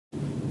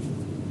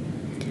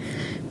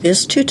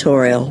This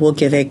tutorial will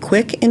give a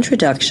quick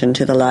introduction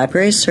to the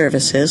library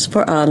services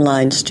for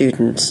online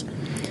students.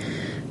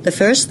 The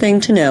first thing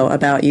to know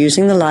about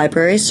using the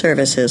library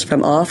services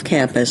from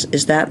off-campus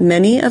is that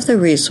many of the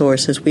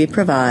resources we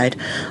provide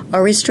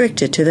are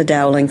restricted to the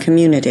Dowling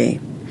community.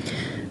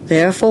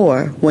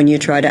 Therefore, when you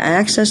try to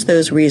access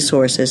those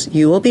resources,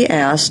 you will be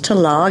asked to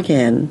log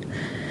in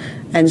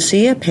and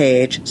see a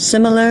page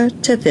similar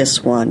to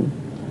this one.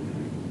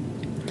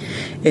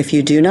 If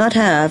you do not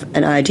have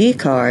an ID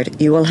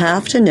card, you will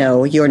have to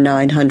know your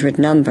 900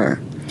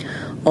 number.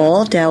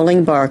 All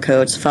Dowling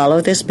barcodes follow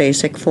this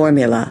basic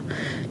formula: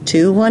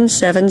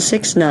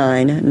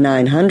 21769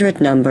 900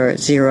 number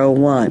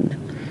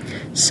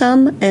 01.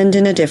 Some end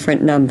in a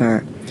different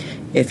number.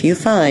 If you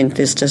find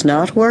this does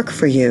not work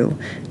for you,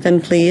 then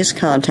please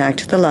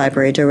contact the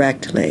library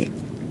directly.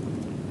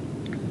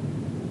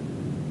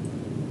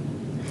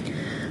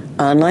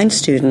 Online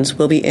students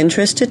will be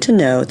interested to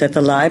know that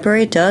the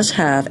library does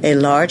have a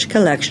large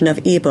collection of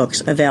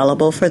ebooks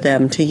available for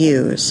them to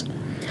use.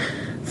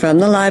 From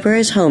the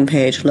library's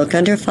homepage, look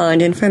under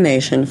Find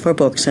Information for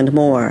Books and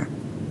More.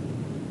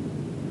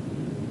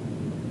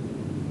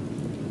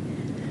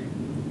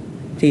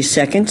 The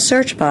second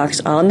search box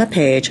on the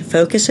page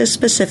focuses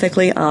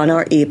specifically on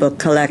our ebook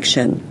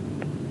collection.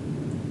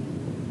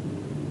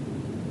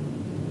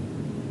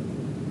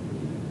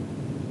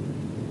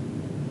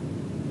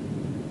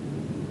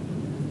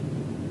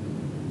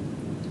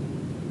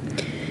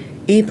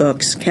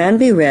 Ebooks can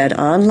be read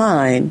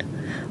online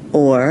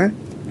or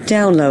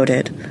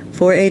downloaded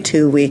for a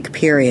 2-week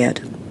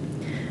period.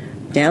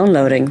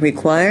 Downloading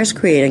requires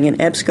creating an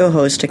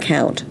EBSCOhost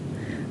account.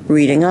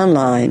 Reading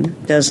online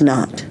does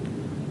not.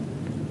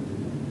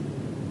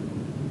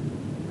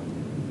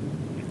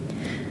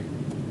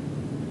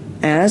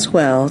 As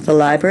well, the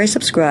library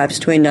subscribes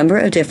to a number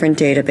of different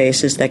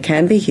databases that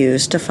can be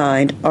used to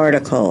find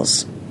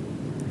articles.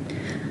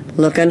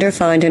 Look under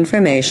Find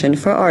Information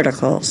for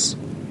articles.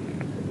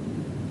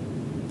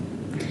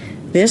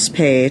 This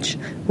page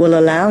will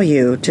allow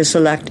you to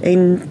select a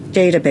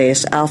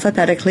database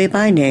alphabetically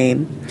by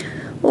name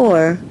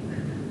or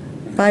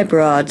by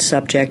broad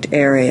subject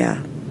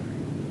area.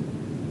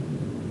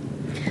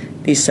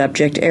 The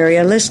subject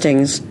area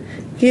listings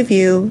give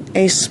you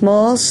a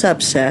small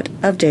subset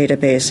of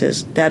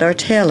databases that are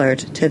tailored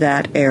to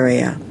that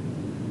area.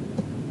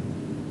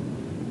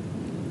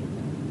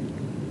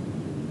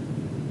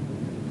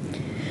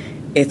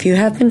 If you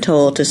have been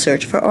told to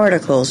search for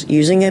articles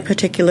using a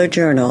particular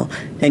journal,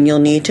 then you'll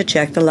need to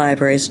check the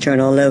library's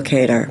journal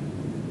locator.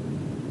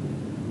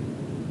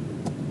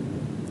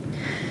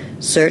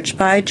 Search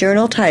by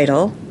journal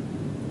title,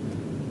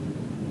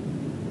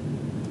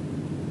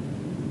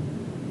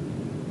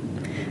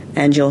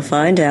 and you'll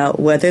find out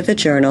whether the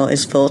journal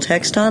is full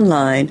text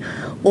online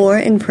or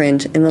in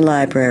print in the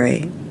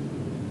library.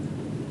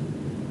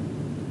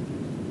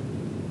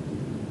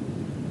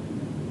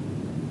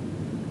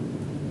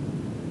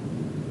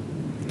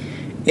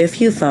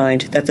 If you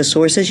find that the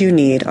sources you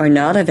need are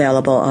not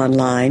available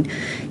online,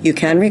 you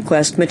can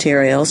request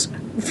materials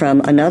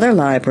from another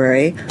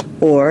library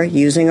or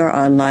using our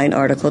online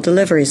article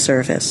delivery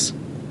service.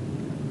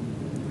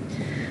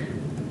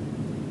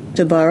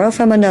 To borrow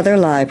from another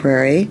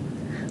library,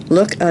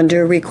 look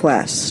under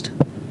Request.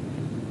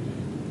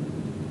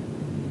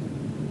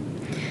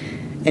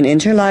 An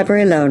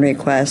interlibrary loan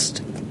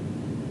request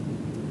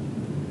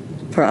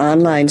for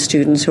online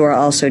students who are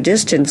also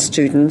distance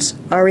students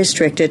are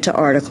restricted to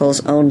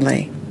articles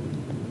only.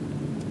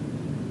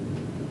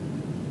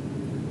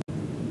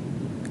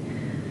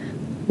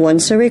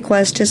 Once a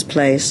request is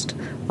placed,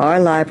 our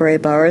library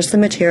borrows the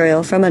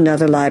material from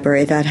another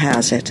library that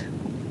has it.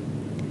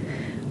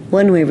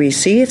 When we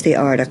receive the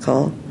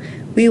article,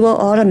 we will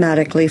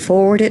automatically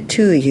forward it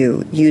to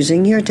you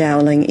using your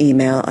Dowling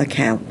email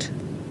account.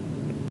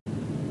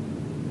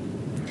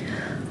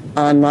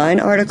 Online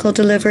article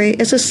delivery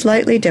is a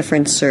slightly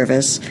different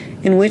service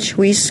in which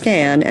we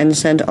scan and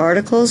send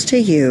articles to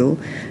you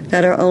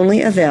that are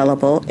only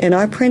available in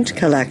our print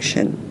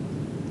collection.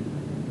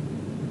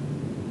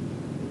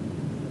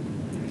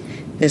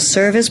 This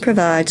service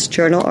provides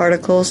journal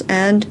articles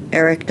and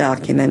ERIC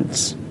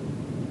documents.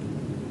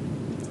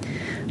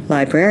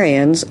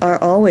 Librarians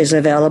are always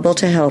available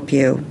to help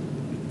you.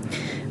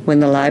 When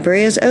the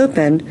library is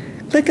open,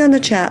 click on the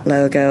chat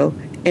logo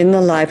in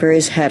the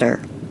library's header.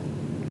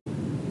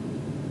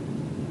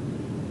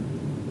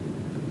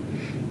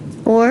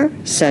 Or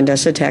send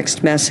us a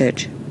text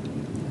message.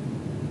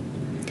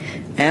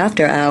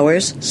 After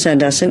hours,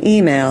 send us an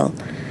email,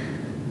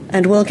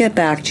 and we'll get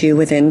back to you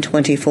within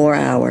 24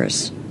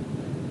 hours.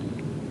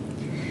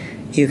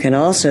 You can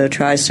also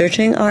try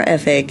searching our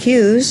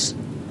FAQs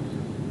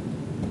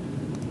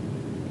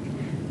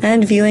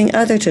and viewing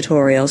other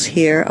tutorials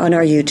here on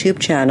our YouTube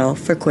channel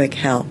for quick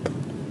help.